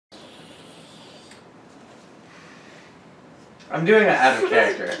I'm doing it out of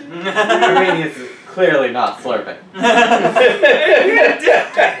character. Ameinias is clearly not slurping.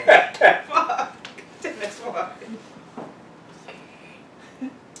 Fuck. Goodness, why?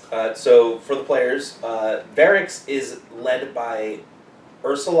 So, for the players, Verrix is led by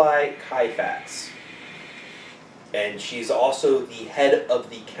Ursulae Kaifax. And she's also the head of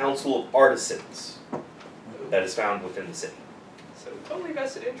the Council of Artisans that is found within the city. So totally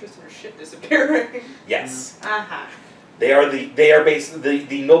vested interest in her shit disappearing. Yes. Uh-huh. They are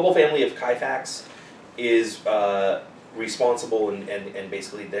the noble family of Kaifax is responsible and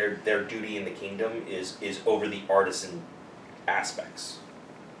basically their duty in the kingdom is over the artisan aspects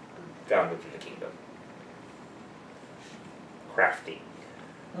found within the kingdom. Crafting.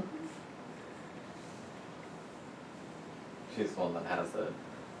 She's the one that has a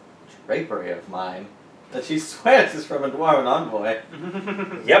drapery of mine that she swears is from a dwarven envoy.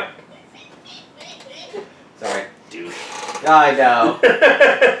 Yep. Sorry. Dude. I know.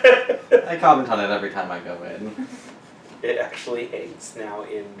 I comment on it every time I go in. It actually hangs now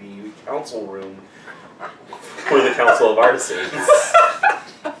in the council room for the Council of Artisans.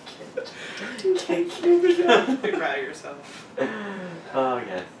 Can't keep it down. Be proud of yourself. Oh,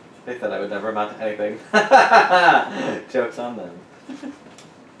 yes. They said I would never amount to anything. Joke's on them.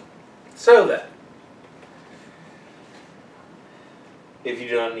 So then, if you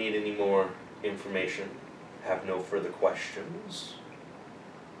do not need any more information, have no further questions.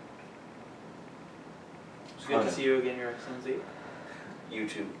 It's good to see you again, Your Excellency. You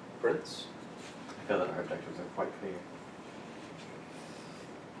too, Prince. I feel that our objectives are quite clear.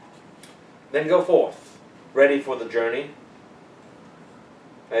 Then go forth, ready for the journey.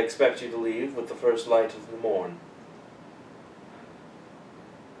 I expect you to leave with the first light of the morn.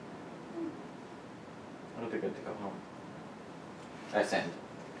 It'll be good to go home. I stand.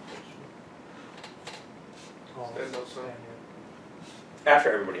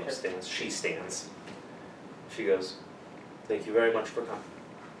 After everybody else stands, she stands. She goes, "Thank you very much for coming."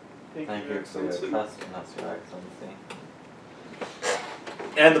 Thank you for your trust in us, Your Excellency.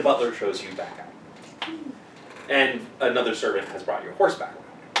 And the butler shows you back out. And another servant has brought your horse back.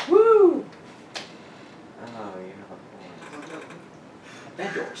 Woo! Oh, you have a horse.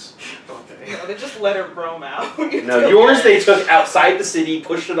 And yours. Okay. No, they just let her roam out. No, yours they took outside the city,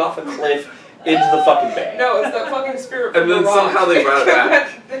 pushed it off a cliff into the fucking bay. No, it's that fucking spirit from And then the rock. somehow they brought it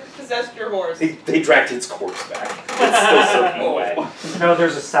back. They possessed your horse. They dragged its corpse back. It's still soaking away. No,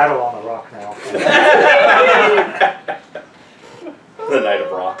 there's a saddle on the rock now. The Knight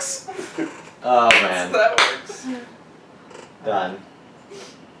of Rocks. Oh, man. That works. Done.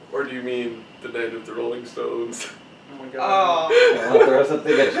 Or do you mean the Night of the Rolling Stones? Oh my god. Oh. I'll throw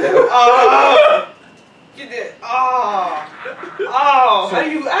something at you. Oh. You did. Oh. Oh. How do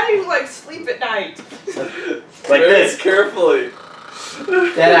you like sleep at night? Like this. Carefully.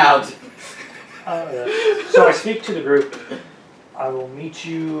 Get out. Yeah. So I speak to the group. I will meet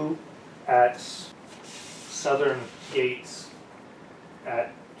you at southern gates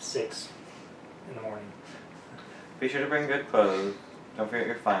at 6 in the morning. Be sure to bring good clothes. Don't forget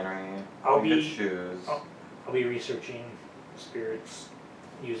your finery. I'll Bring good be- shoes. I'll be researching spirits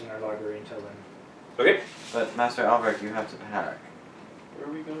using our library until then. Okay. But Master Albrecht, you have to pack. Where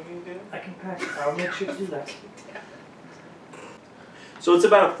are we going again? I can pack. I'll make sure to do that. So it's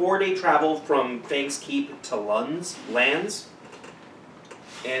about a 4-day travel from Fang's Keep to Lands.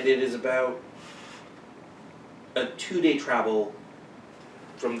 And it is about a 2-day travel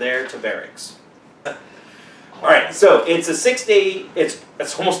from there to Verrix. Alright, so it's a 6-day, it's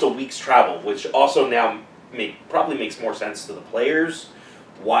almost a week's travel, which also now probably makes more sense to the players,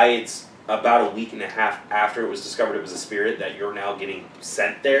 why it's about a week and a half after it was discovered it was a spirit that you're now getting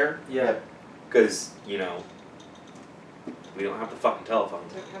sent there. Yeah. Because, you know, we don't have the fucking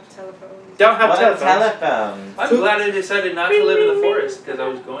telephones. Don't have telephones. Don't have What telephones. telephones? I'm glad I decided not to live in the forest, because I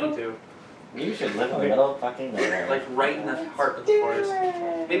was going to. You should live in the middle of fucking nowhere. Like, right in the heart of the forest.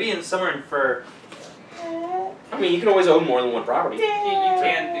 Maybe in summer and fur. I mean, you can always own more than one property. You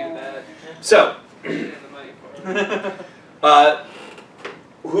can do that. So, Get the money for it.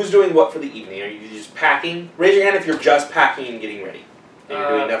 who's doing what for the evening? Are you just packing? Raise your hand if you're just packing and getting ready. And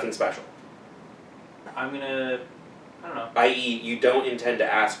you're doing nothing special. I'm gonna... I don't know. I.e., you don't intend to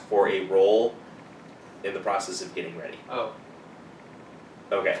ask for a roll in the process of getting ready. Oh.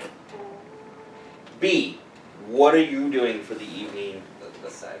 Okay. B, what are you doing for the evening?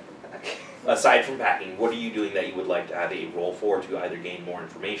 Aside from packing. Aside from packing, what are you doing that you would like to have a roll for to either gain more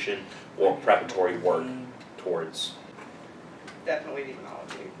information or preparatory work towards? Definitely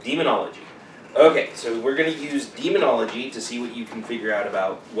demonology. Demonology. Okay, so we're going to use demonology to see what you can figure out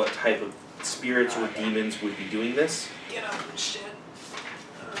about what type of spirits or demons would be doing this. Get up and shit.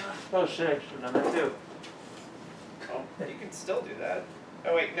 Oh shit, I should have done that too. You can still do that.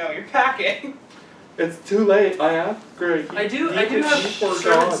 Oh wait, no, you're packing. It's too late. I asked Greg. I do He have could keep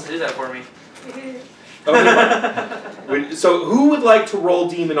servants to do that for me. Okay. So who would like to roll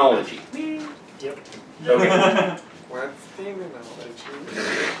demonology? Yep. Okay. What's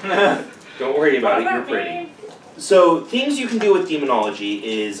demonology? Don't worry about it, you're pretty. So things you can do with demonology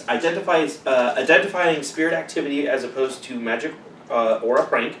is identifying spirit activity as opposed to magic or a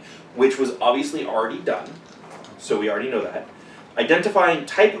prank, which was obviously already done. So we already know that. Identifying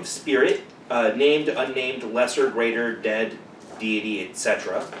type of spirit, named, unnamed, lesser, greater, dead, deity,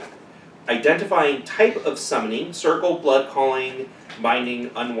 etc. Identifying type of summoning, circle, blood calling,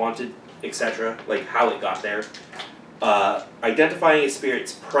 binding, unwanted, etc. Like how it got there. Identifying a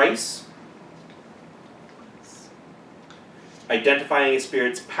spirit's price. Identifying a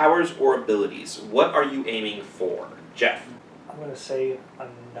spirit's powers or abilities. What are you aiming for? Jeff. I'm going to say I'm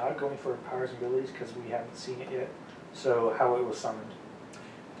not going for powers and abilities because we haven't seen it yet. So how it was summoned.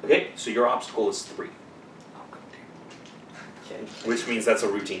 Okay, so your obstacle is 3. Okay. Which means that's a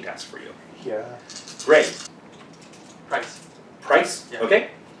routine task for you. Yeah. Great. Price. Price? Yeah.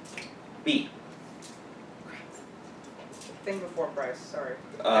 Okay. B. Thing before price, sorry.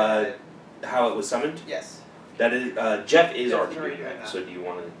 How it was summoned? Yes. That is Jeff is Jeff's already already doing doing that. that. So do you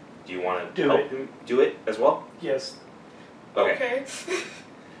want to Do help it. him do it as well? Yes. Okay.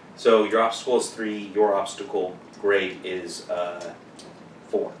 So your obstacle is 3, your obstacle grade is 4.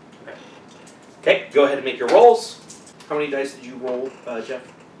 Okay. Okay, go ahead and make your rolls. How many dice did you roll, Jeff?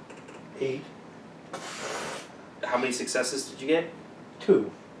 8. How many successes did you get?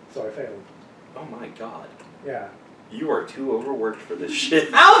 2. So I failed. Oh my god. Yeah. You are too overworked for this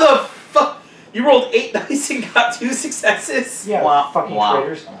shit. How the fuck? You rolled 8 dice and got 2 successes? Yeah, Wah, fucking wah,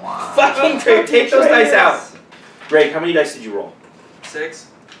 traitors. wah. Fucking trade. Take those dice out. Greg, how many dice did you roll? 6.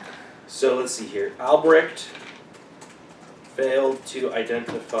 So let's see here. Albrecht failed to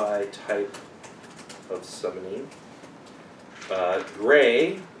identify type of summoning.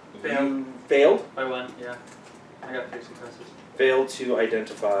 Gray, you failed. By 1, yeah. I got 3 successes. Failed to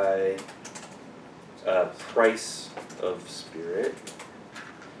identify price of spirit.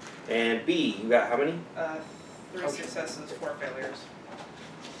 And B, you got how many? 3 successes, 4 failures.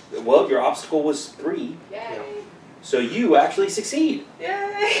 Well, your obstacle was 3, Yay! so you actually succeed.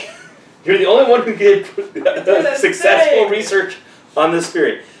 Yay! You're the only one who did a successful thing. research on this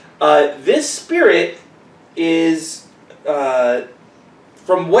spirit. This spirit is,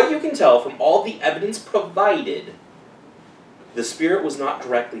 from what you can tell, from all the evidence provided, the spirit was not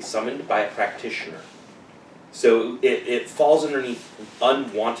directly summoned by a practitioner. So it falls underneath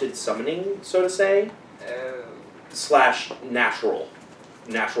unwanted summoning, so to say, / natural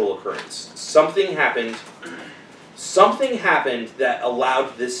occurrence. Something happened that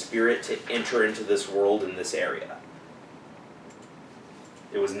allowed this spirit to enter into this world in this area.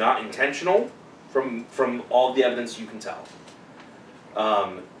 It was not intentional from all the evidence you can tell.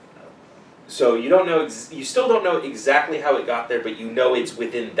 So you don't know. You still don't know exactly how it got there, but you know it's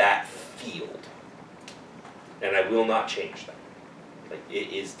within that field, and I will not change that. Like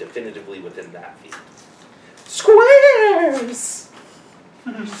it is definitively within that field. Squares.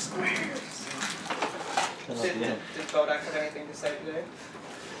 Did Bodak have anything to say today?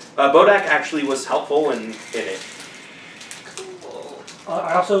 Bodak actually was helpful in it. Cool.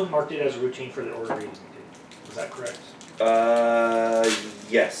 I also marked it as a routine for the order reading we did. Is that correct?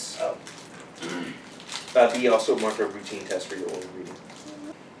 Yes. Oh. B also marked a routine test for your order reading.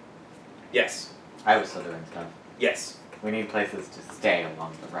 Yes. I was still doing stuff. Yes. We need places to stay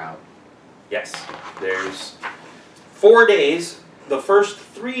along the route. Yes. There's 4 days. The first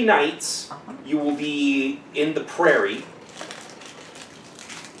 3 nights, you will be in the prairie,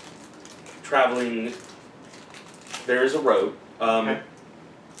 traveling. There is a road. Okay.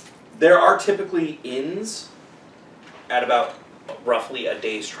 There are typically inns at about roughly a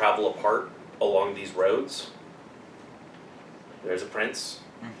day's travel apart along these roads. There's a prince.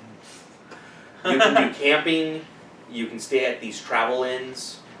 You can do camping. You can stay at these travel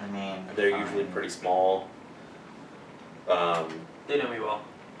inns. I mean, They're usually pretty small. They know me well.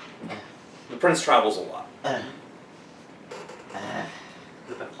 The prince travels a lot.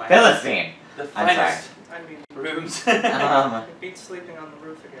 Philistine. The I'm finest I mean, rooms. it beats sleeping on the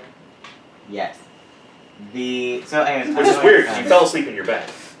roof again. Yes. So anyways, Which is weird, 'cause you fell asleep in your bed.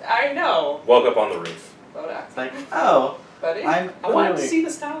 I know. Woke up on the roof. Bodak. It's like, oh, Buddy. I'm clearly... the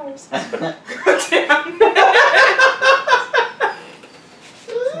stars. Damn.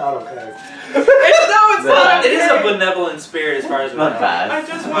 It's not okay. It's not. It is a benevolent spirit as far as we know. Not bad. I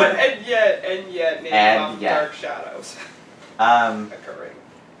just want and yet name off dark shadows occurring.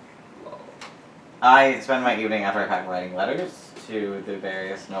 Lol. I spend my evening after attack writing letters to the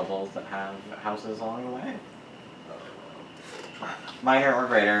various nobles that have houses along the way. Minor or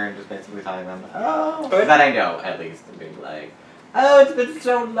greater, and just basically telling them, that I know, at least, and being like, oh, it's been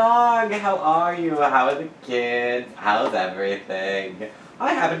so long, how are you, how are the kids, how's everything?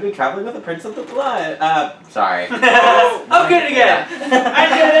 I happen to be traveling with the Prince of the Blood, sorry. Oh, good again! I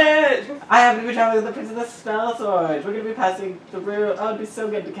did it! I happen to be traveling with the Prince of the Spellsword, we're gonna be passing through, oh, it'd be so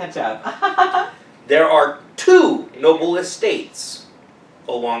good to catch up. There are 2 noble estates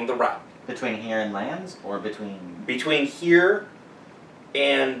along the route. Between here and lands, or between... Between here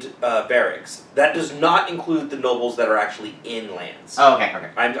and Verrix. That does not include the nobles that are actually in lands. Oh, okay,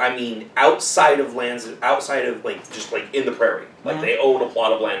 okay. I mean outside of lands, outside of just in the prairie. Like they own a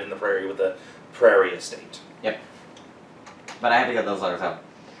plot of land in the prairie with a prairie estate. Yep. But I have to get those letters out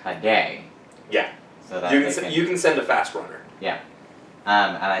a day. Yeah. So that you can send a fast runner. Yeah.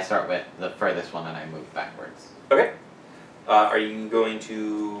 And I start with the furthest one and I move backwards. Okay. Are you going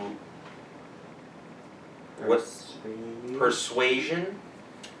to... What's persuasion?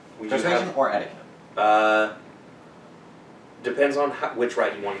 Persuasion or etiquette? Depends on which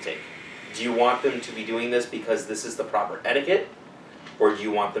route you want to take. Do you want them to be doing this because this is the proper etiquette, or do you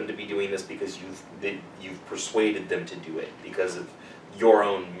want them to be doing this because you've persuaded them to do it because of your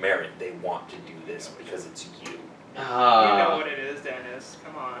own merit? They want to do this because it's you. You know what it is, Dennis.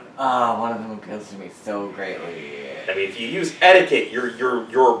 Come on. One of them appeals to me so greatly. I mean, if you use etiquette,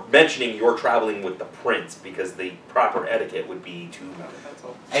 you're mentioning you're traveling with the prince because the proper etiquette would be to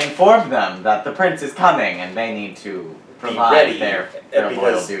inform them that the prince is coming and they need to provide their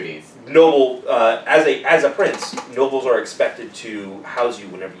loyal duties. Noble, as a prince, nobles are expected to house you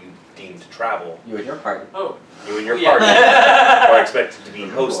whenever you deem to travel. You and your party. Oh. You and your party are expected to be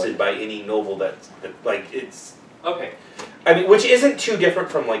hosted by any noble that it's. Okay. I mean, which isn't too different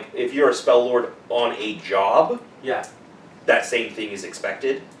from if you're a spell lord on a job. Yeah. That same thing is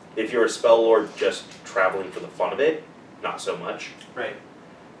expected. If you're a spell lord just traveling for the fun of it, not so much. Right.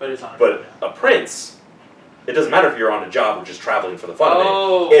 But it's on. But a prince, it doesn't matter if you're on a job or just traveling for the fun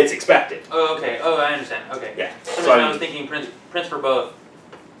of it. It's expected. Oh, okay. Oh, I understand. Okay. Yeah. So I was thinking prince for both.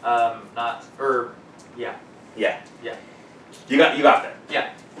 Yeah. Yeah. Yeah. You got that.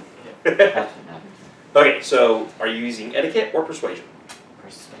 Yeah. Okay, so are you using etiquette or persuasion?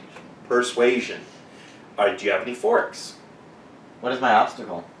 Persuasion. Do you have any forks? What is my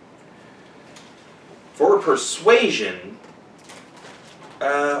obstacle? For persuasion,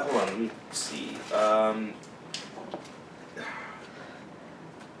 hold on, let me see.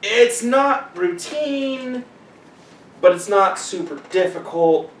 It's not routine, but it's not super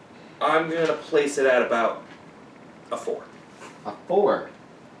difficult. I'm going to place it at about a 4. A 4?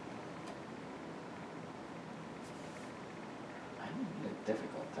 I don't need a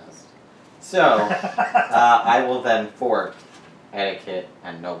difficult test. So, I will then fork etiquette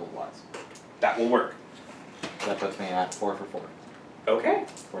and noble wise. That will work. That puts me at 4 for 4. Okay.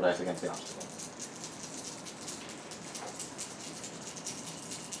 4 dice against the obstacle.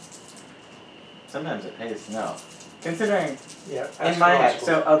 Sometimes it pays to know. Considering, in my head,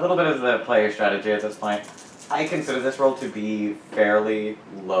 so a little bit of the player strategy at this point, I consider this roll to be fairly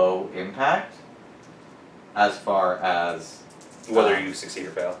low impact as far as... Whether you succeed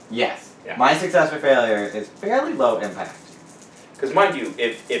or fail. Yes. Yeah. My success or failure is fairly low impact. Because mind you,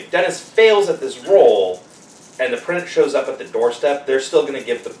 if Dennis fails at this roll, and the prince shows up at the doorstep, they're still going to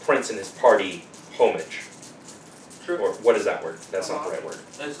give the prince and his party homage. True. Or what is that word? That's not the right word.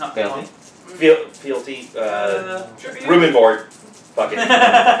 It's not Fealty? Fealty, room and board. Fuck it.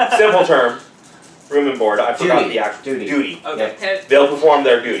 Simple term. Room and board. I forgot the actual duty. Okay. Yep. They'll perform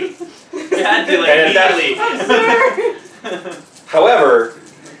their duty. You had to immediately. However,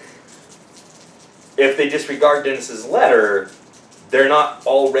 if they disregard Dennis's letter, they're not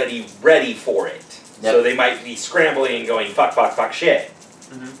already ready for it. Yep. So they might be scrambling and going, fuck, fuck, fuck, shit.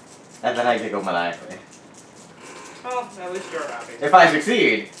 Mm-hmm. And then I giggle maniacally. Well, at least you're happy. If I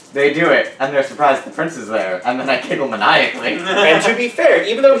succeed, they do it, and they're surprised the prince is there, and then I giggle maniacally. And to be fair,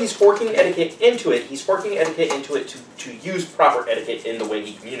 even though he's forking etiquette into it, he's forking etiquette into it to use proper etiquette in the way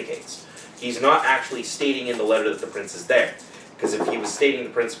he communicates. He's not actually stating in the letter that the prince is there. Because if he was stating the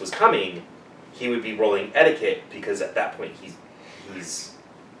prince was coming, he would be rolling etiquette, because at that point he's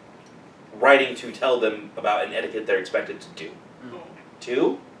writing to tell them about an etiquette they're expected to do.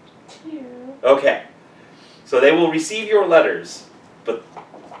 2? 2. Okay. So they will receive your letters, but...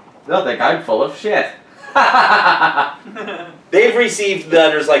 They'll think I'm full of shit. They've received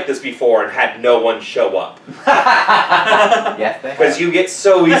letters like this before and had no one show up. Yes, they have. Because you get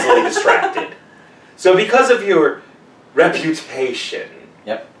so easily distracted. So because of your reputation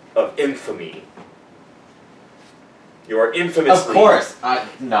of infamy, you are infamously... Of course, I'm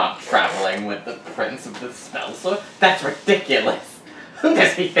not traveling with the Prince of the Spellsword. That's ridiculous. Who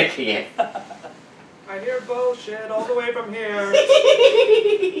does he think he is? I hear bullshit all the way from here.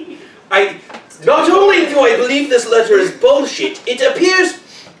 Not only do I believe this letter is bullshit, it appears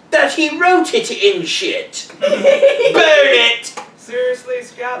that he wrote it in shit. Burn it! Seriously,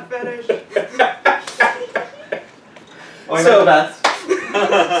 scout fetish? So that's...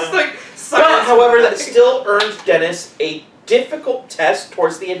 It's like, but, however, that still earns Dennis a difficult test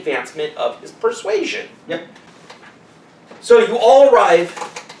towards the advancement of his persuasion. Yep. So you all arrive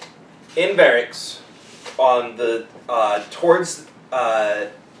in Verrix on the towards the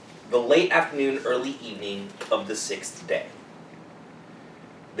late afternoon, early evening of the 6th day.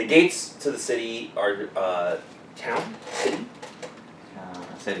 The gates to the city are town, city.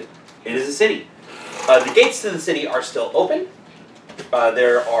 City. It is a city. The gates to the city are still open.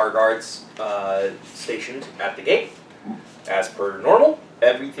 There are guards stationed at the gate. As per normal,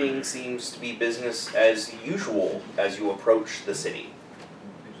 everything seems to be business as usual as you approach the city.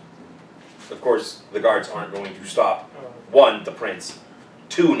 Of course, the guards aren't going to stop. 1, the prince.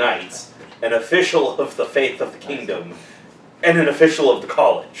 2, knights. An official of the faith of the kingdom. And an official of the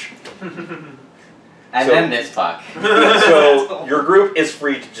college. And then this fuck. So your group is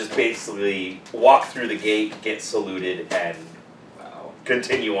free to just basically walk through the gate, get saluted, and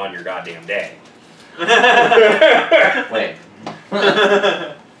continue on your goddamn day. Wait.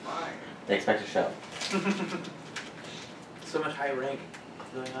 They expect a show. So much high rank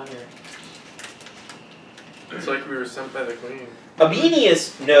going on here. It's like we were sent by the queen.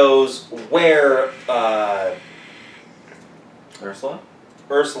 Ameinias knows where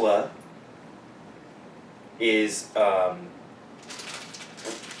Ursula is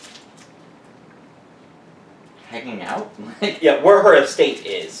Hanging out? yeah, where her estate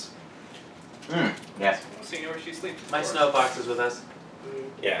is. Yes. So you know where she sleeps. My snowfox is with us.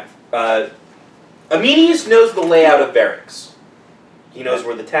 Yeah. Ameinias knows the layout of Verrix. He knows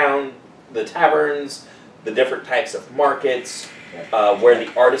where the town, the taverns, the different types of markets, where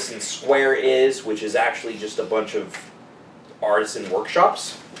the Artisan Square is, which is actually just a bunch of artisan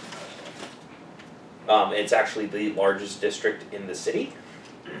workshops. It's actually the largest district in the city.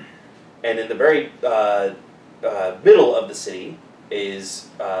 And in the very middle of the city is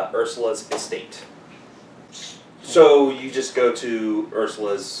Ursula's estate. So you just go to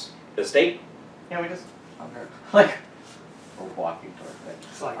Ursula's estate? Yeah, we just... Like, we're walking towards it.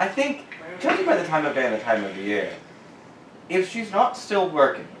 It's like, I think, judging by the time of day and the time of year, if she's not still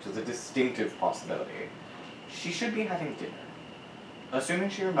working, which is a distinctive possibility, she should be having dinner. Assuming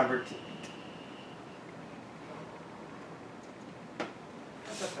she remembered to eat.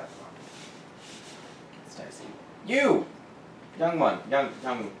 Stacy. You! Young one. Young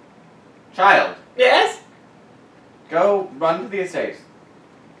child. Yes? Go run to the estate.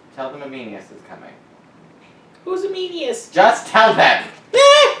 Tell them Ameinias is coming. Who's Ameinias? Just tell them!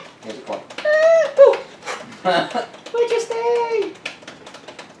 Here's a coin. Where'd you stay?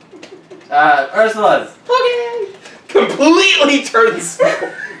 Ursula's. Okay. Completely turns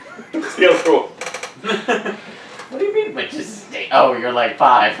steel cool. What do you mean, which estate? Oh, you're like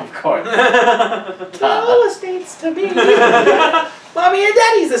 5, of course. No estates to me. Mommy and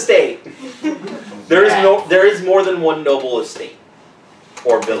Daddy's estate. There is more than one noble estate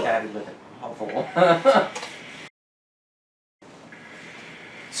or villa. Daddy lived in a hovel.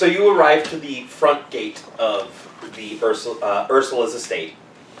 So you arrive to the front gate of the Ursula's estate,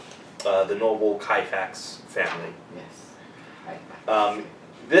 the noble Kyfax family. Yes.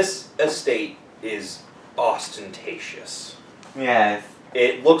 This estate is ostentatious. Yes.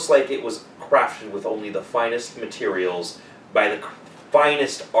 It looks like it was crafted with only the finest materials by the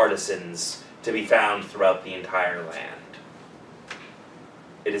finest artisans to be found throughout the entire land.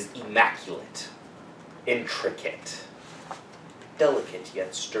 It is immaculate, intricate, delicate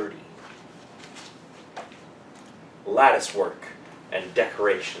yet sturdy. Lattice work and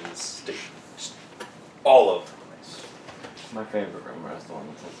decorations all over the place. My favorite room is the one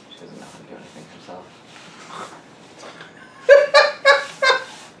that says she doesn't know how to do anything herself.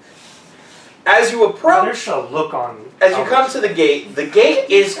 As you approach, there's a look on. as you come to the gate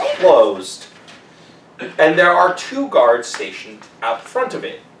is closed, and there are 2 guards stationed out front of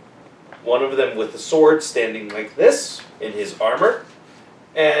it. One of them with a sword standing like this in his armor,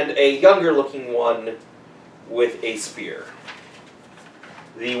 and a younger looking one with a spear.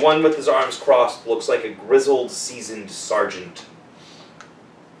 The one with his arms crossed looks like a grizzled, seasoned sergeant.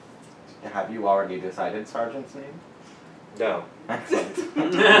 Have you already decided Sergeant's name? No. Excellent.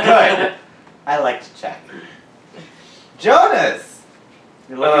 Good. I like to check. Jonas!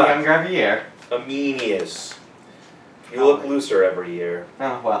 You're looking younger every year. Ameinias. You look looser every year.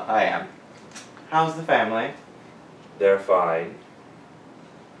 Oh, well, I am. How's the family? They're fine.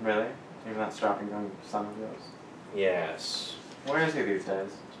 Really? Even that strapping young son of yours? Yes. Where is he these days?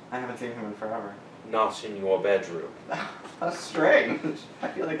 I haven't seen him in forever. Not in your bedroom. That's strange. I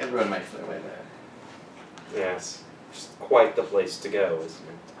feel like everyone makes their way there. Yes. It's quite the place to go, isn't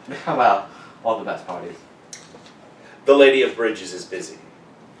it? Well, all the best parties. The Lady of Bridges is busy.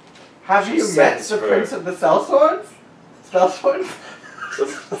 Have She you met sends the her- Prince of the Spellswords? Spellswords?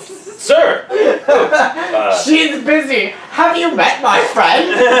 Sir! She's busy! Have you met my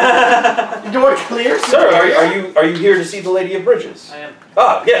friend? You're clear, Sir, are you here to see the Lady of Bridges? I am.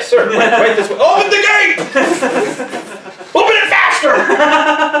 Ah, yes, sir. Right this way. Open the gate! Open it faster!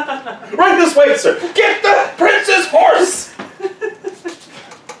 Right this way, sir. Get the prince's horse!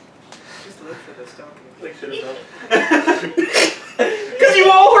 Just live for this, don't you? Like, should have known. Because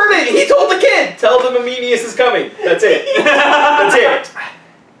you all heard it. He told the kid. Tell them Ameinias is coming. That's it. That's it.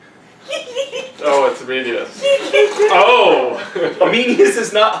 Oh, it's Ameinias. Oh! Ameinias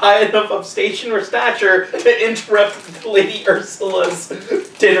is not high enough of station or stature to interrupt Lady Ursula's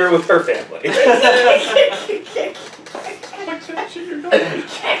dinner with her family.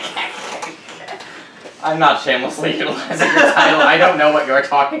 I'm not shamelessly utilizing your title. I don't know what you're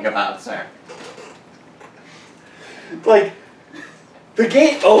talking about, sir. Like, the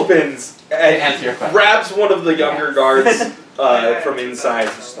gate opens and Answer your question. grabs one of the younger guards from inside.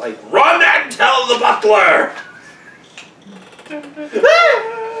 It's like, run and tell the butler!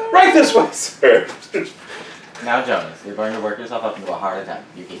 Right this way, sir. Now, Jonas, you're going to work yourself up into a heart attack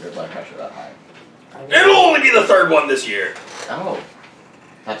if you keep your blood pressure that high. It'll only be the third one this year. Oh.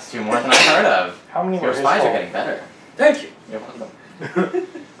 That's two more than I heard of. How many were Your his spies are fault? getting better. Thank you. You're welcome.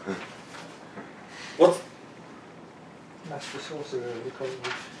 What's... Master Sorcerer recovery.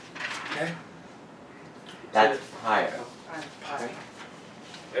 That's higher. I'm fine.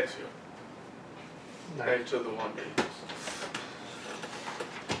 Ezio. No. Enter the Wonder.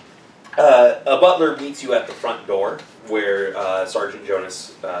 A butler meets you at the front door, where Sergeant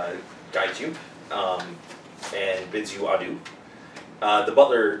Jonas guides you and bids you adieu. The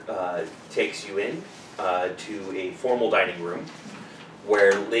butler takes you in to a formal dining room,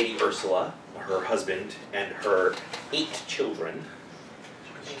 where Lady Ursula, her husband, and her 8 children.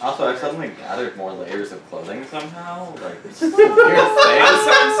 Also, I've suddenly gathered more layers of clothing somehow. Like, it's just a weird thing.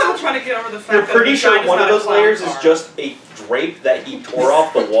 I'm still trying to get over the fact You're that pretty the sure giant one is of not a those clown layers is car. just a drape that he tore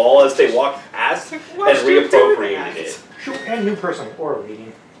off the wall as they walked past and Why'd you do reappropriated that? it. And new person or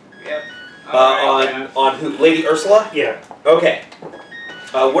reading. Yep. On who? Lady Ursula? Yeah. Okay.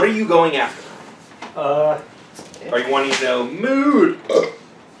 What are you going after? Uh, Are you wanting to know mood?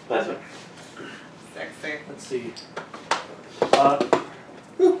 Sexy. let's see.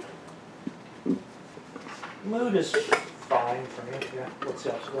 Mood is fine for me. Yeah. What's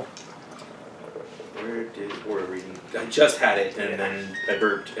the obstacle? Where did order reading? I just had it and then I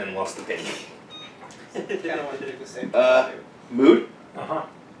burped and lost the page. Kind of want to do the same. Mood? Uh huh.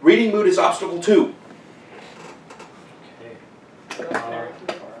 Reading mood is obstacle 2. Okay.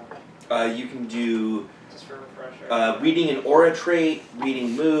 You can do Just for a refresher. reading an aura trait,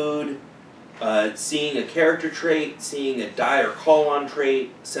 reading mood, seeing a character trait, seeing a die or call on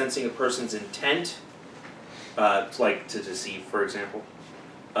trait, sensing a person's intent, like to deceive, for example,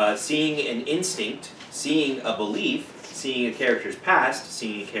 seeing an instinct, seeing a belief, seeing a character's past,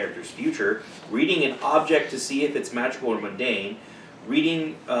 seeing a character's future, reading an object to see if it's magical or mundane,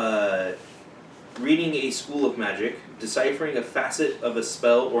 reading a school of magic, deciphering a facet of a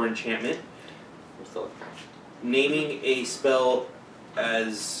spell or enchantment, naming a spell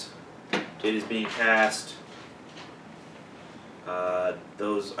as it is being cast.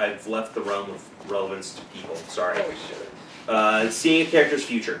 Those I've left the realm of relevance to people. Sorry. Oh, we should. Seeing a character's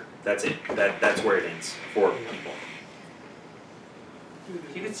future. That's it. That's where it ends for people.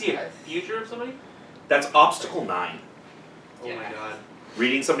 You can see a future of somebody? That's obstacle 9. Oh my god.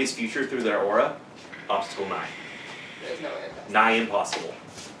 Reading somebody's future through their aura. Obstacle 9. There's no way. Nigh impossible.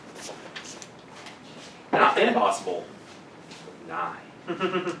 Not impossible. Nigh.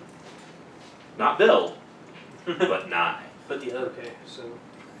 Not Bill, but nigh. But the other. Okay. So.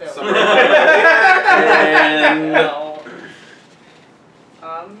 And No.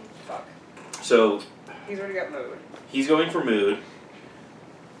 Fuck. so He's already got mood. he's going for mood.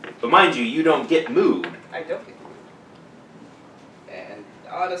 But mind you, you don't get mood. I don't get mood. And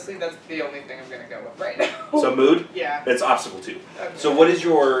honestly, that's the only thing I'm gonna go with right now. So mood? Yeah. It's obstacle 2. Okay. So what is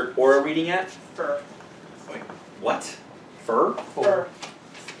your aura reading at? Fur. Wait. What? Fur? Fur.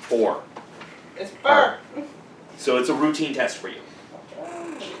 4. It's fur. So it's a routine test for you.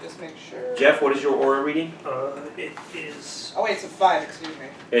 Let me just make sure. Jeff, what is your aura reading? It is. Oh wait, it's a 5. Excuse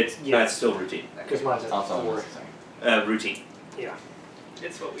me. That's still routine. Because mine's at Also 4. Routine. Yeah.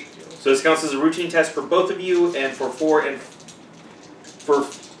 It's what we do. So this counts as a routine test for both of you, and for 4, and for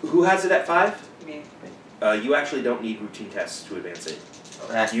who has it at 5? Me. You actually don't need routine tests to advance it.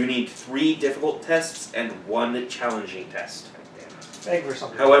 Okay. You need 3 difficult tests and 1 challenging test. Beg for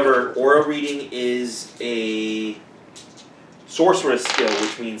something. However, aura reading is a sorceress skill,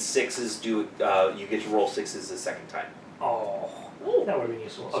 which means 6s do. You get to roll 6s the second time. Oh. Ooh. That would have been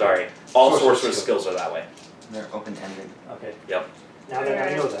useful. Okay. Sorry, all Sorceress sorceress skills are that way. They're open-ended. Okay. Yep. Now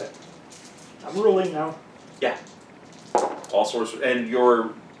that I know that. I'm ruling now. All sorceress, and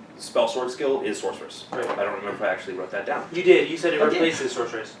your spellsword skill is sorceress. Right. I don't remember if I actually wrote that down. You did. You said it I did. replaces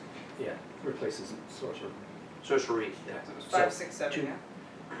sorceress. Replaces sorcerer. Sorcery. Yeah. 5, 6, 7. two. Yeah.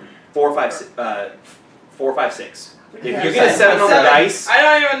 4, 5, 6. 4, 5, 6. If Yeah, you get a 7 on the 7. dice, I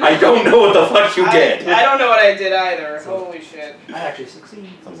don't even know. I don't know what the fuck you did. I don't know what I did either. Holy shit. I actually succeed.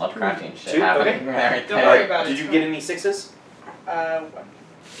 Some Lovecraftian shit 2? happening Okay. right Don't there. worry about it. Did you get any 6s? 1.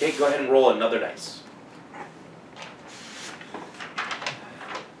 Okay, go ahead and roll another dice.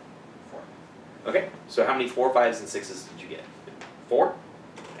 4. Okay, so how many 4, 5s, and 6s did you get? 4?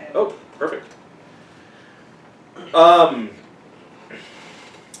 And Oh, perfect.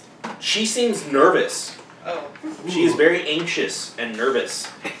 She seems nervous. Oh. She is very anxious and nervous.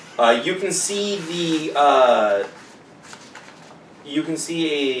 You can see the. You can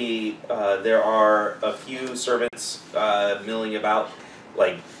see there are a few servants milling about,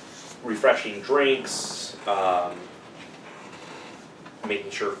 like refreshing drinks,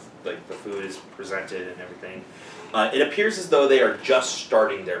 making sure like the food is presented and everything. It appears as though they are just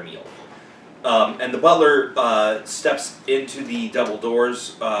starting their meal. And the butler steps into the double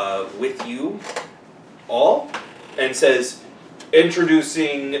doors with you all and says,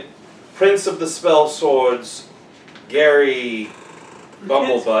 introducing Prince of the Spellswords, Gary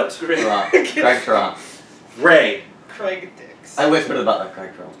Bumblebutt. Craig Tarrant. Gray. Craig Dix. I whispered about that,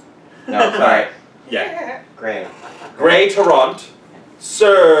 Craig Tarrant. No, sorry. Yeah. Great. Gray Tarrant,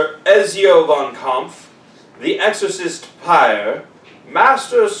 Sir Ezio von Cometh, the Exorcist Pyre,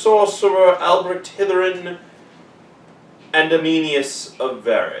 Master Sorcerer Albrecht Hitheren, and Ameinias of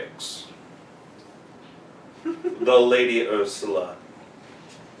Verrix. The Lady Ursula.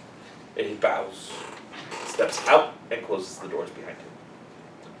 And he bows, steps out, and closes the doors behind him.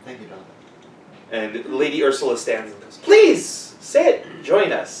 Thank you, Jonathan. And Lady Ursula stands and goes, please, sit,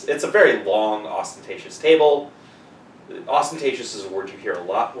 join us. It's a very long, ostentatious table. Ostentatious is a word you hear a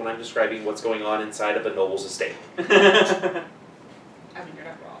lot when I'm describing what's going on inside of a noble's estate. I mean, you're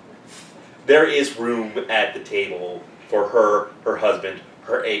not wrong. There is room at the table for her, her husband,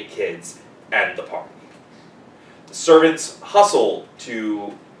 her 8 kids, and the party. The servants hustle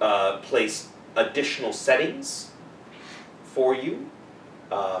to place additional settings for you.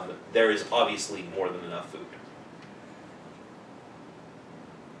 There is obviously more than enough food.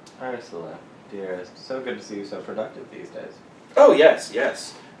 Ursula, dearest, so good to see you so productive these days. Oh, yes,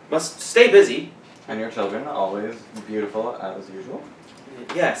 yes. Must stay busy. And your children, always beautiful as usual.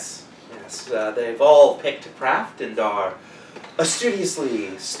 Yes, yes. They've all picked a craft and are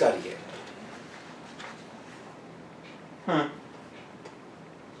studiously studying.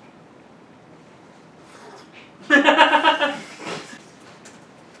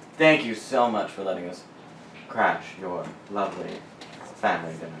 Thank you so much for letting us crash your lovely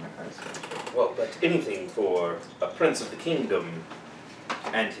family dinner, Ursula. Well, but anything for a prince of the kingdom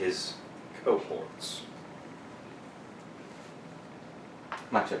and his cohorts.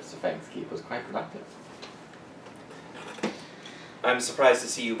 My trips to Fang's Keep was quite productive. I'm surprised to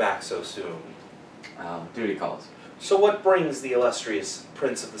see you back so soon. Duty calls. So what brings the illustrious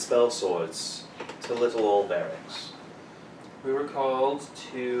Prince of the Spellswords to little old Verrix? We were called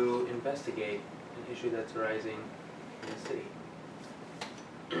to investigate an issue that's arising in the city.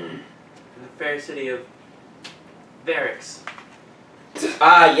 In the fair city of Verrix.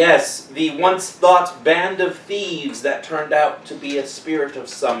 Ah, yes, the once-thought band of thieves that turned out to be a spirit of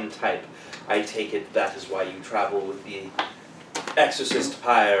some type. I take it that is why you travel with the Exorcist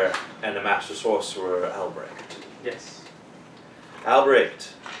Pyre and the Master Sorcerer Albrecht. Yes.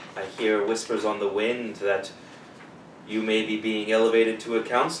 Albrecht, I hear whispers on the wind that you may be being elevated to a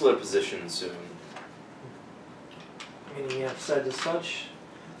counselor position soon. Many have said as such.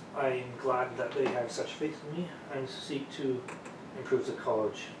 I am glad that they have such faith in me and seek to improves the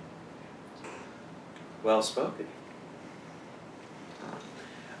college. Well spoken.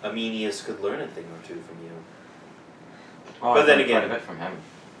 Ameinias could learn a thing or two from you. Oh, But I've then learned again- quite a bit from him.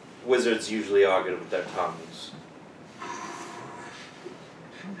 Wizards usually are good with their tongues.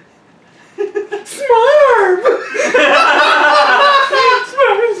 Smurf!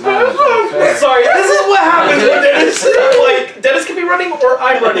 Sorry, this is what happens when Dennis, like, Dennis can be running or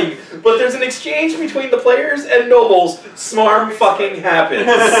I'm running, but there's an exchange between the players and nobles. Smarm fucking happens.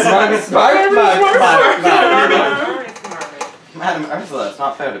 Madam Ursula, it's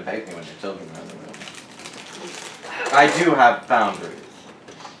not fair to beg me when your children are in the room. I do have boundaries.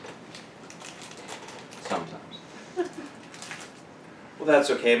 Sometimes. Well, that's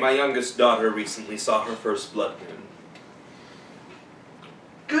okay. My youngest daughter recently saw her first blood moon.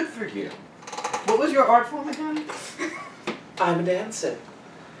 Good for you. What was your art form again? I'm a dancer.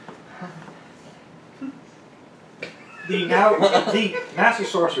 The Master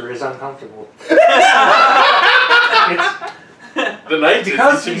Sorcerer is uncomfortable. It's The night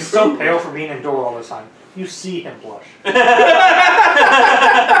because he's so pale from being indoor all the time. You see him blush.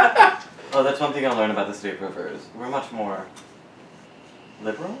 Oh, that's one thing I learned about the City of Rivers. We're much more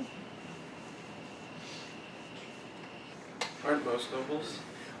liberal? Aren't most nobles?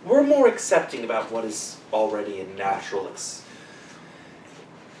 We're more accepting about what is already a natural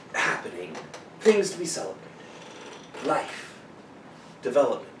happening. Things to be celebrated. Life.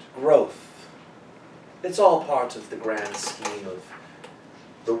 Development. Growth. It's all part of the grand scheme of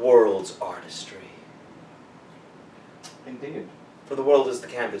the world's artistry. Indeed. For the world is the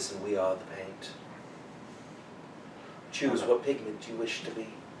canvas and we are the paint. Choose what pigment you wish to be.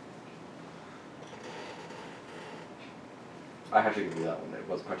 I have to give you that one. It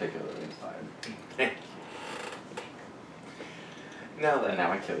was particularly inspired. Thank you. Now And then.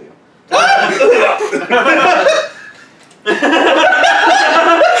 now I kill you.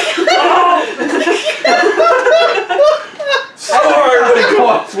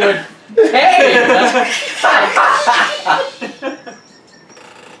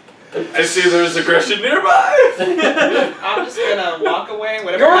 I see there's aggression nearby! I'm just gonna walk away.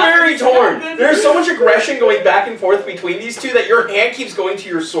 Whatever. You're very happens to torn. happen. There's so much aggression going back and forth between these two that your hand keeps going to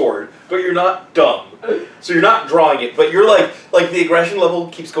your sword, but you're not dumb. So you're not drawing it, but you're like the aggression level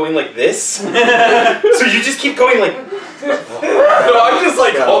keeps going like this. So you just keep going like. No, I'm just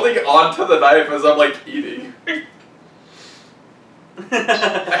like holding onto the knife as I'm like eating.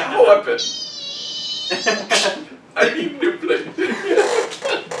 I have a weapon. I need new blade.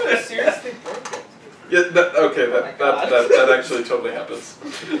 Seriously broke it. Yeah, okay, Oh my God. that actually totally happens.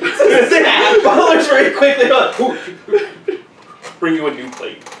 Butler's very quickly on. Bring you a new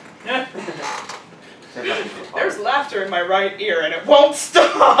plate. There's laughter in my right ear and it won't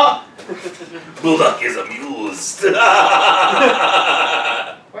stop. Bulldog is amused.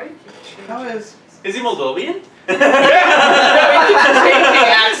 Why do you keep changing? How is... Is he Moldovan? No, he keeps changing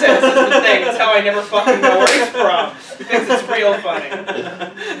accents is the thing. That's how I never fucking know where he's from. He thinks it's real funny.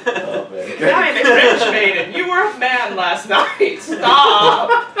 Oh, man. I'm a French maiden. You were a man last night. Stop.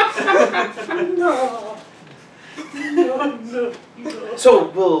 No. So,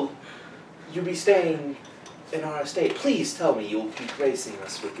 will you be staying in our estate? Please tell me you'll be gracing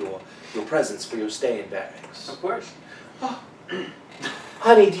us with your presence for your stay in Verrix. Of course. Oh.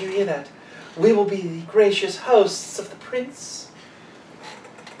 Honey, do you hear that? We will be the gracious hosts of the prince.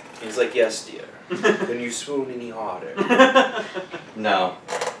 He's like, yes, dear. Can you swoon any harder? No.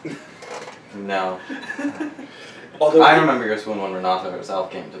 No. Although I remember your swoon when Renata herself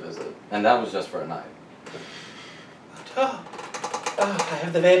came to visit, and that was just for a night. Oh, I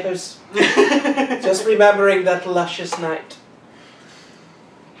have the vapors. Just remembering that luscious night.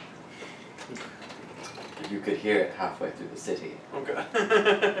 You could hear it halfway through the city.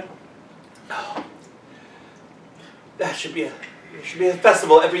 Okay. Oh. There should be a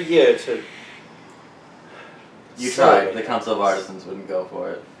festival every year to. You celebrate tried. The Council of Artisans wouldn't go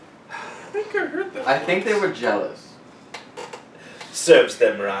for it. I think I heard that. I think they were jealous. Serves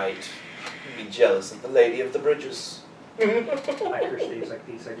them right. Be jealous of the Lady of the Bridges. Micro staves like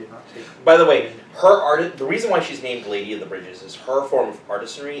these I did not take. By the way, the reason why she's named Lady of the Bridges is her form of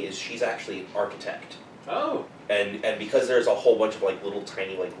artisanry is she's actually an architect. Oh. And because there's a whole bunch of like little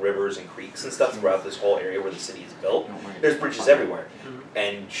tiny like rivers and creeks and stuff throughout this whole area where the city is built, there's bridges everywhere.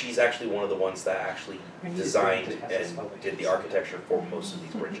 And she's actually one of the ones that actually designed and did the architecture for most of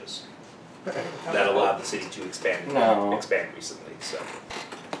these bridges. That allowed the city to expand recently. So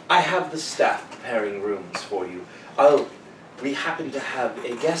I have the staff preparing rooms for you. We happen to have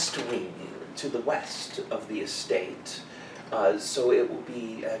a guest wing to the west of the estate. So it will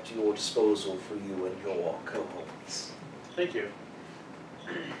be at your disposal for you and your cohorts. Thank you.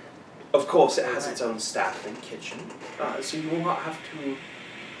 Of course, it has its own staff and kitchen, so you will not have to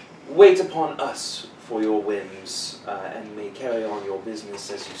wait upon us for your whims, and may carry on your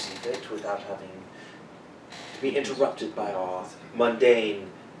business as you see fit without having to be interrupted by our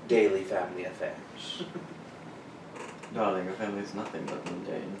mundane daily family affairs. Darling, your family's nothing but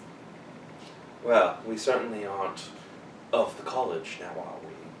mundane. Well, we certainly aren't of the college now, are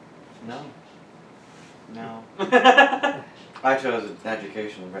we? No. No. I chose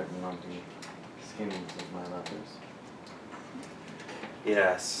education written on the skins of my letters.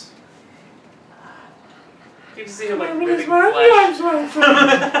 Yes. You can see him like ripping flesh.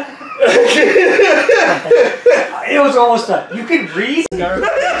 It was almost done. You can read. Do it!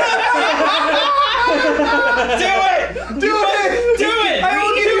 Do it! Do it! I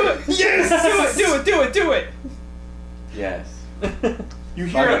will do it! Yes! Do it! Do it! Do it! Do it! Yes. You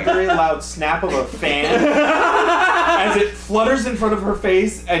hear a very loud snap of a fan as it flutters in front of her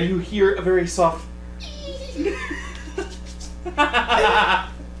face, and you hear a very soft.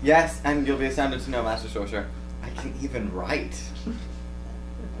 Yes, and you'll be astounded to know, Master Sorcerer, I can even write.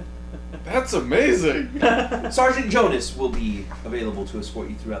 That's amazing! Sergeant Jonas will be available to escort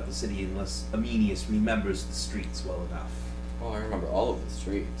you throughout the city unless Ameinias remembers the streets well enough. Oh, I remember all of the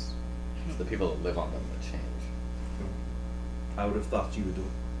streets. It's the people that live on them that change. I would have thought you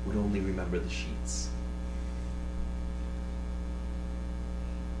would only remember the sheets.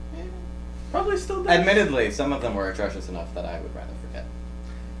 Probably still does. Admittedly, some of them were atrocious enough that I would rather forget.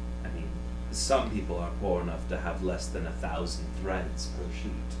 I mean, some people are poor enough to have less than 1,000 threads per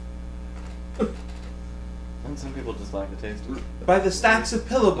sheet. And some people just lack the taste. By the stacks of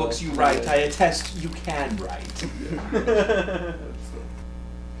pillow books you write, I attest you can write.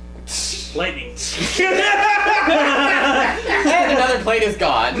 Lightning. And another plate is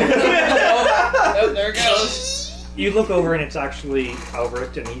gone. Oh, there it goes. You look over and it's actually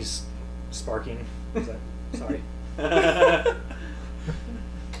Albrecht, and he's sparking. He's like, sorry.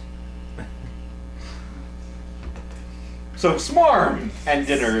 So Smarm and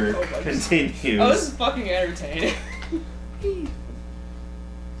dinner continues. Oh, this is fucking entertaining.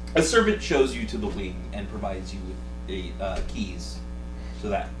 A servant shows you to the wing and provides you with keys, so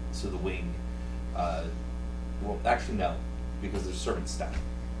the wing. Well, actually no, because there's servant staff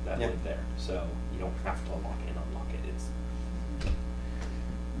that live there, so you don't have to unlock it and unlock it. It's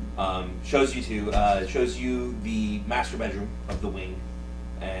shows you the master bedroom of the wing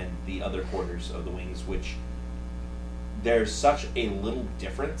and the other quarters of the wings, which there's such a little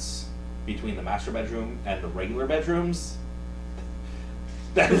difference between the master bedroom and the regular bedrooms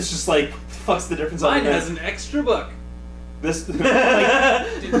that it's just like, fuck's the difference? Mine has an extra book. This like,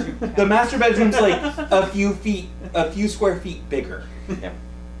 the master bedroom's like a few square feet bigger. Yeah.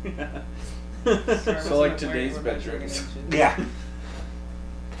 So like today's bedrooms. Yeah.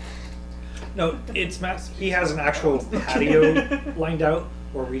 No, it's he has an actual patio lined out,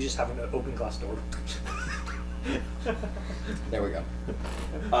 where we just have an open glass door. There we go.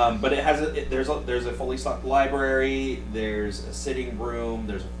 But it has there's a fully stocked library. There's a sitting room.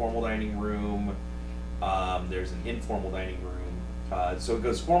 There's a formal dining room. There's an informal dining room. So it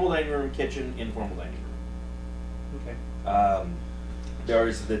goes formal dining room, kitchen, informal dining room. Okay.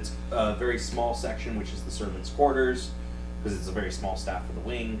 There's this very small section, which is the servants' quarters, because it's a very small staff for the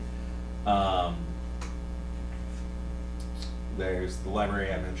wing. There's the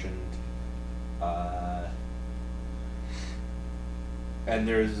library I mentioned. And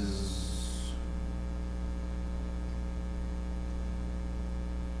there's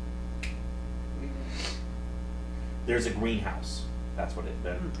a greenhouse. That's what it.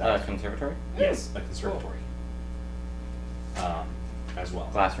 Conservatory? Yes, a conservatory. As well.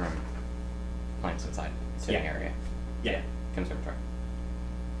 Classroom. Plants inside. Sitting area. Yeah. Conservatory.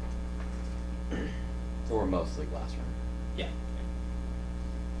 So we're mostly classroom. Yeah.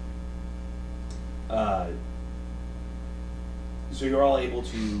 So you're all able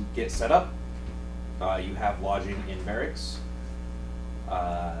to get set up. You have lodging in Verrix.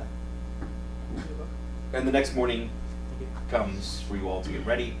 And the next morning comes for you all to get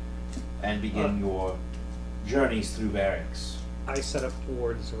ready and begin your journeys through Verrix. I set up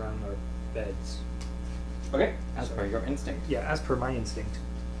wards around our beds. Okay. As per your instinct. Yeah, as per my instinct.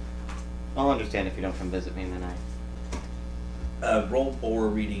 I'll understand if you don't come visit me, and then Roll aura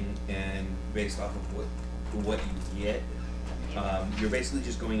reading, and based off of what you get, you're basically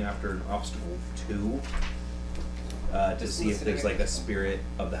just going after an obstacle 2 to see if there's like a spirit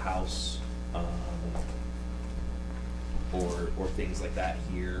of the house, or things like that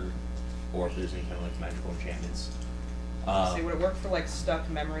here, or if there's any kind of like magical enchantments. See, would it work for like stuck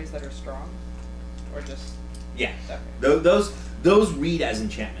memories that are strong, or just? Yeah. Okay. Those read as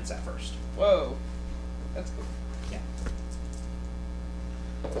enchantments at first. Whoa. That's cool. Yeah.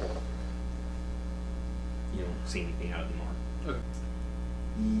 You don't see anything out of the norm. Okay.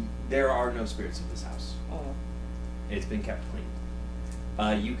 There are no spirits of this house. Oh. It's been kept clean.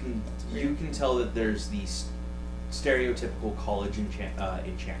 You can tell that there's these stereotypical college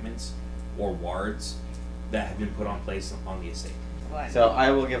enchantments or wards that have been put on place on the estate. So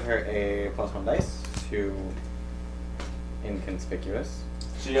I will give her a +1 dice to inconspicuous.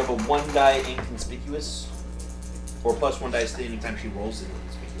 So you have a 1 die inconspicuous, or +1 dice to anytime she rolls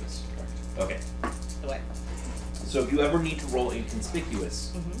inconspicuous. Okay. What? So if you ever need to roll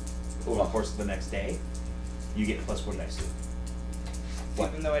inconspicuous over the course of the next day, you get +1 dice to it.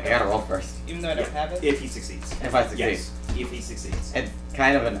 What? Even though I gotta roll first. Even though I don't have it? If he succeeds. If I succeed. Yes, if he succeeds. It's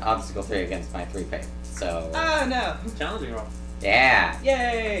kind of an obstacle 3 against my 3 faith, so... Oh, no. Challenging roll. Yeah!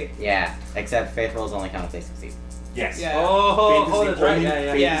 Yay! Yeah, except faith rolls only count if they succeed. Yes. Yeah. Oh, Faith is that's right. only-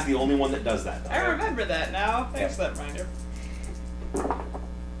 Yeah. Faith is the only one that does that. Though. I remember that now. Thanks for that reminder.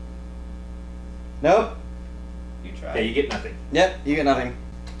 Nope. You tried. Yeah, you get nothing. Yep, you get nothing.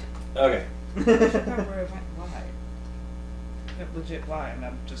 Okay. I should remember where I went. Why? Legit, why?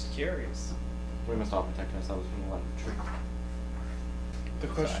 I'm just curious. We must all protect ourselves from the light of truth. The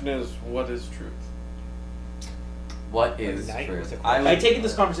question is, what is truth? What is Night truth? with a I take it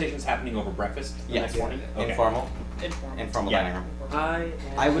this conversation is happening over breakfast the Yes. next morning? Okay. Informal? Informal. Informal Yeah. dining room. I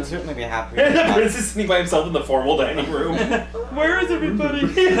I would certainly be happy And to the have... prince is sitting by himself in the formal dining room. Where is everybody?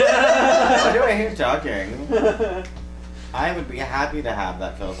 Why do I hear talking? I would be happy to have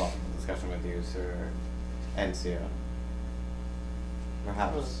that philosophical discussion with you, Sir Ezio.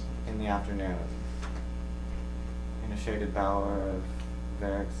 Perhaps in the afternoon. In a shaded bower of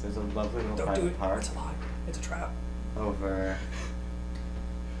Verrix, there's a lovely little private park It's a lie. It's a trap. over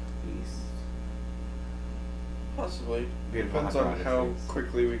east. Possibly. Beautiful. Depends on macaroni how cheese.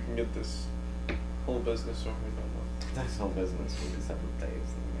 quickly we can get this whole business over and done with. This whole business will be several days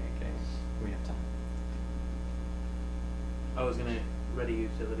in the making. We have time. I was gonna ready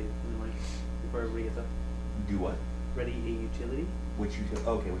utility in the morning before everybody gets up. Do what? Ready a utility. Which you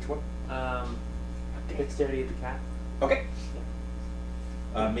okay, which one? Dexterity of the cat. Okay.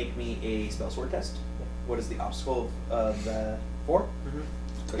 Make me a Spellsword test. What is the obstacle of 4? Mm-hmm.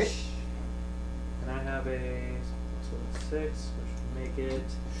 Okay. And I have a 6, which would make it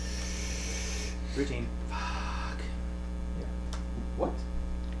routine. Fuck. Yeah. What?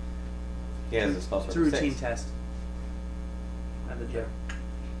 He has a spell It's a routine test. I did that.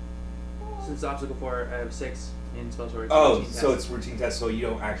 Since obstacle 4, I have 6 in Spellsword. Oh, so it's routine test, so you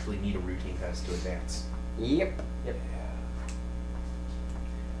don't actually need a routine test to advance. Yep. Yep.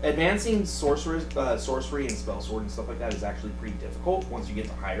 Advancing sorcery and spellsword and stuff like that is actually pretty difficult once you get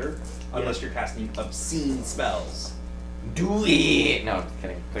to higher, unless you're casting obscene spells. Do it! No, I'm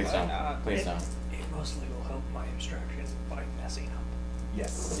kidding. Please Why don't. not? Please don't. It mostly will help my abstraction by messing up.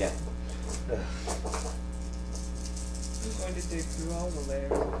 Yes. Yeah. I'm going to dig through all the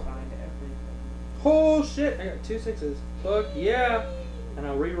layers and find everything. Oh shit! I got 2 6s. Fuck yeah! And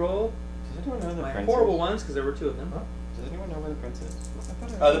I'll re-roll Does anyone know where the my prince horrible is? ones because there were 2 of them. Does anyone know where the prince is?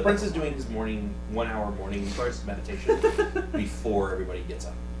 The prince is doing his 1 hour morning First. meditation before everybody gets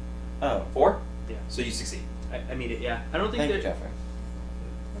up. Oh. 4? Yeah. So you succeed. I mean it. Yeah. I don't think Thank you, that. Jeffrey.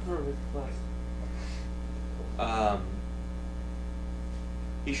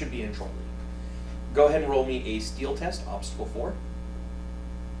 He should be in shortly. Go ahead and roll me a steel test, obstacle 4.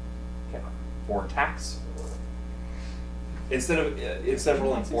 Okay. For attacks. Instead of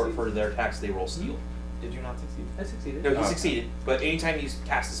rolling 4 for their attacks, they roll steel. Did you not succeed? I succeeded. No, he Okay. succeeded. But anytime you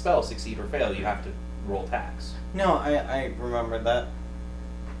cast a spell, succeed or fail, you have to roll attacks. No, I remembered that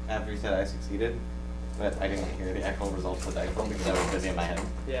after you said I succeeded, but I didn't hear the actual results of the dice roll because I was busy in my head.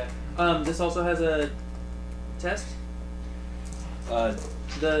 Yeah. This also has a test.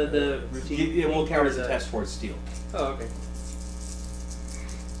 The routine. It will thing, count or as a the- test towards steel. Oh, okay.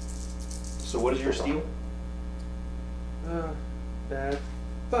 So what is your steel? Bad.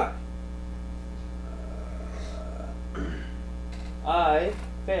 Fuck. I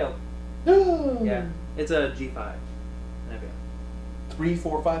failed. Yeah, it's a G5. And I failed. 3,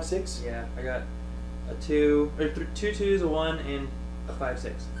 4, 5, 6? Yeah, I got a 2, or 2 2s, a 1, and a 5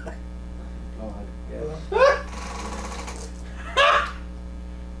 6. Yeah.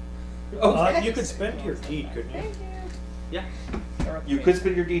 You could spend your deed, couldn't you? Yeah. You could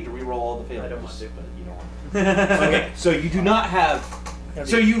spend your deed to reroll all the failures. I don't want to, but you don't want to. Okay, so you do not have.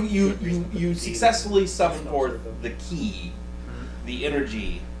 So you successfully summon forth the key, the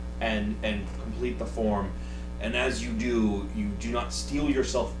energy, and complete the form, and as you do not steel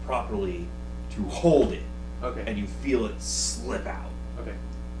yourself properly to hold it. Okay. and you feel it slip out. Okay.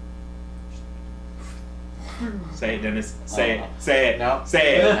 Say it, Dennis. Say it. Say it. No.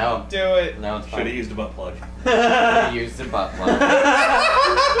 Say it. No. Do it. No, it's Should have fine. used a butt plug. I used a butt plug.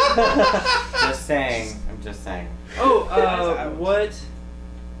 Just saying. I'm just saying. Oh, Ouch. what? Is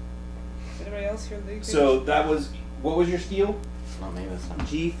anybody else here leaking? So that was, what was your steal? Not me this time.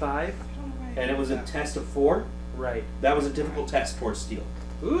 G5? And it was a test of 4. Right. That was a difficult test towards steel.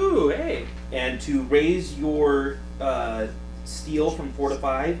 Ooh, hey. And to raise your steel from 4 to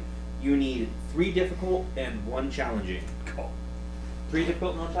 5, you need 3 difficult and 1 challenging. Cool. 3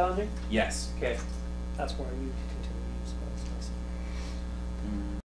 difficult, non challenging? Yes. Okay. That's why we